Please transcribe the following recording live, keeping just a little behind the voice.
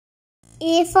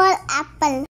A for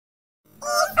apple.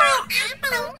 A for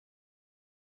apple.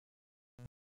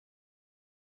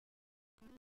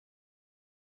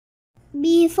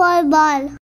 B for ball.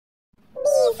 B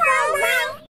for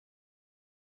ball.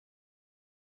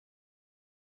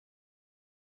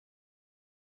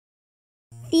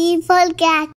 C for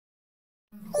cat.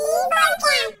 C for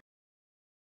cat.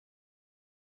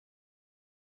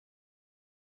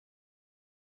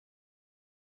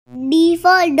 D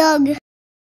for dog.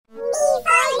 D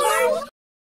for dog.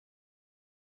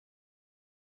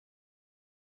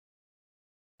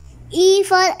 E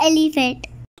for elephant.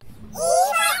 E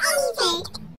for elephant.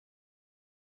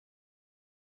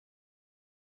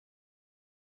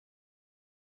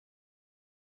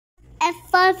 F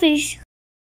for fish.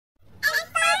 F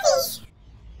for fish.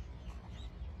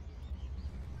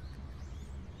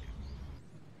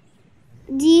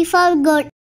 G for goat.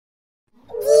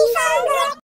 G for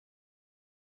goat.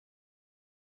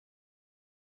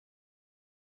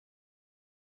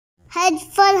 H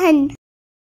for hen. H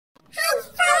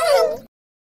for hen.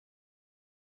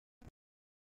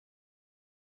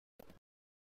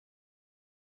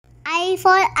 I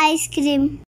for ice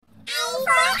cream. I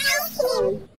for ice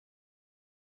cream.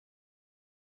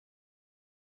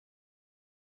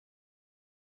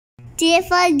 J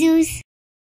for juice.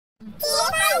 J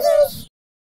for juice.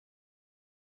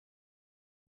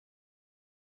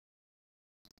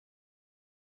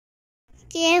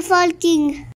 K for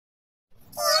king.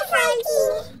 K for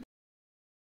king.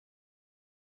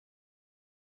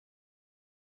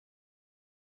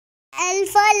 L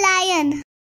for lion.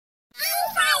 L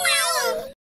for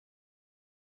lion.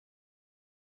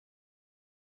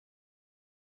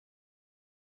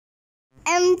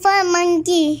 M for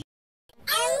monkey.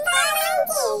 M for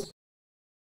monkey.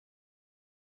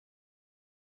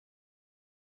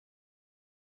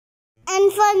 N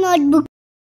for notebook.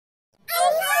 N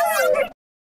for notebook.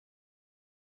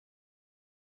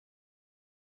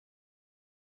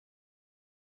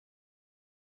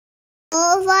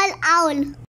 O for owl.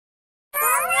 O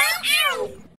for owl.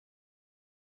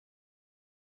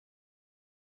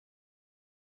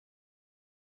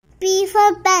 P for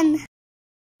pen.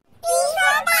 P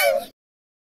for pen.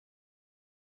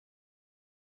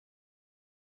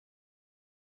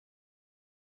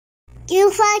 Q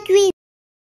for queen.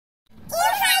 Q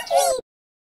for queen.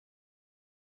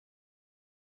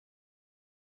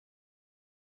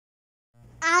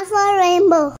 R for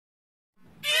rainbow. R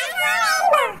for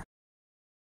rainbow.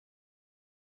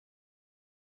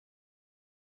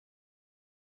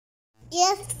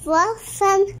 S for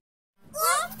sun.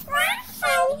 S for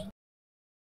sun.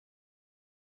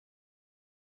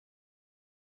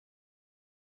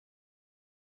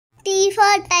 T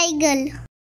for tiger.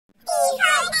 T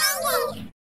for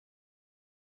tiger.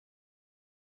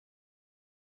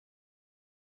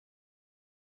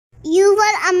 U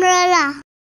for umbrella.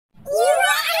 U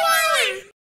for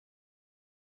umbrella.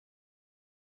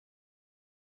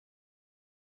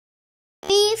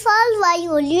 V for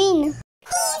violin.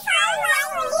 V for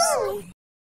violin.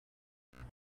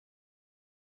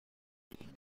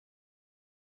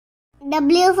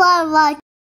 W for watch.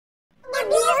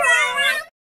 W for watch.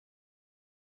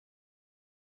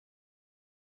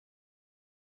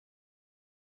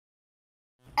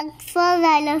 X for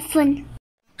xylophone.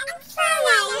 X for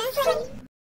xylophone.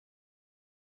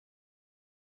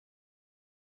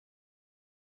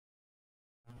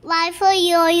 Y for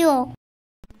yo-yo.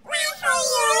 Y for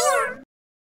yo-yo.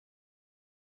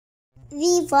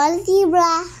 Z for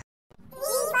zebra. Z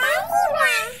for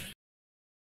zebra.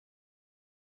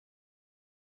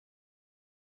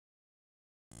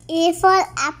 A for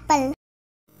apple.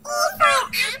 A for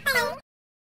apple.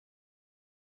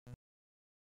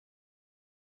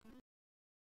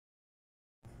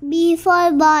 B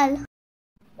for ball.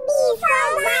 B for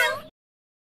ball.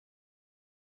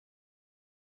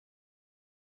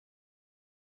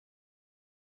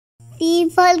 C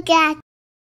for cat.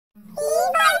 C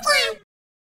for cat.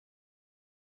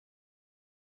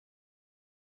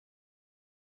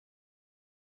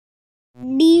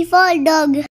 D for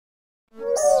dog. D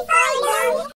for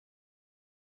dog.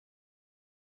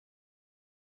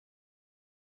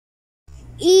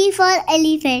 E for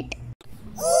elephant.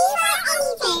 E for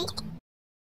elephant.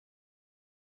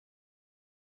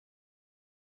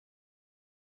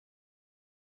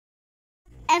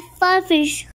 F for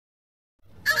fish.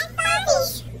 F for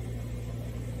fish.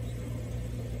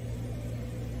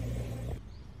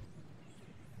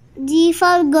 G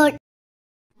for goat.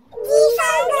 G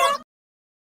for goat.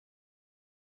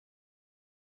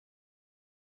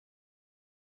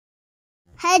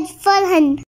 H for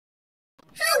hen. H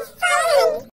for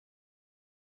hen.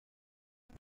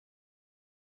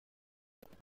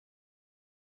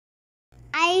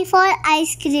 I for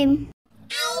ice cream.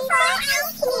 I for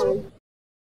ice cream.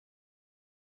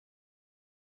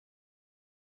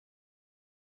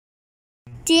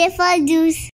 J for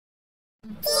juice. J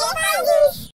for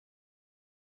juice.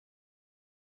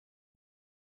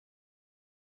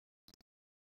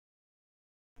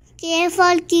 K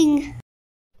for king.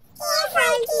 K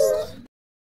for king.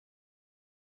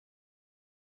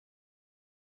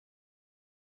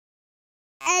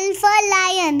 L for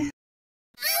lion.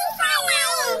 L for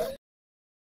lion.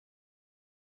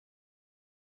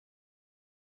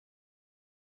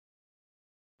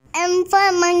 M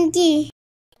for monkey.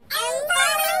 M for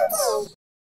monkey.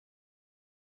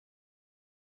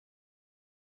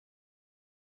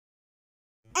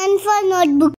 N for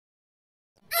notebook.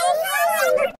 N for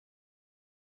notebook.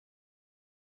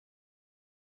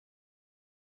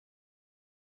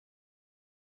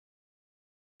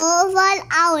 O for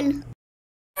owl.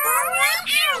 O for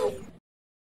owl.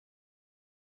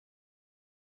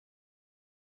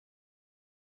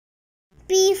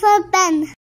 P for pen.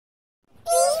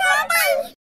 P for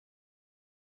pen.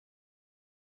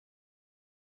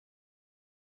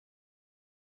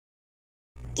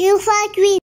 Q for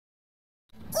queen.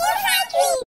 Q for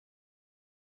queen.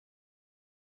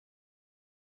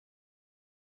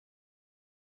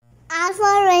 R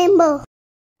for rainbow. R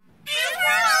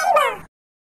for rainbow.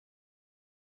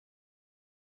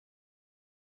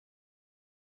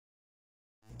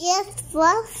 S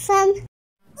for sun.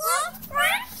 S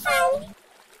for sun.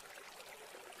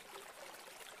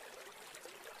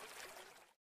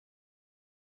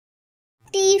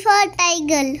 T for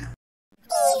tiger.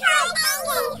 T for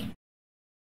tiger.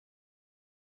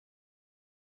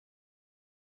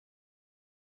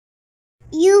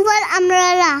 U for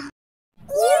umbrella.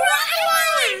 U for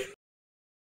umbrella.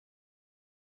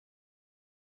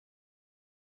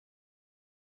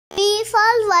 V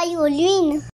for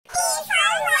violin. V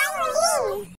for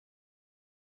violin.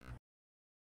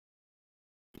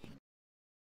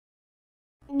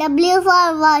 W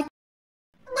for watch.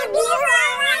 W for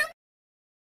watch.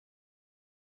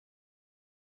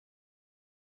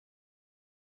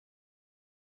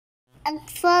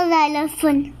 X for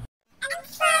xylophone.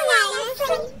 X for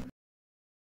xylophone.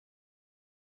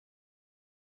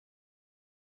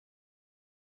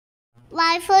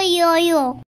 Y for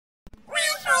yo-yo. Y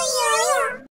for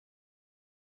yo-yo.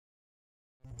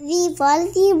 Z for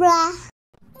zebra.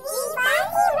 Z for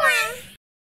zebra.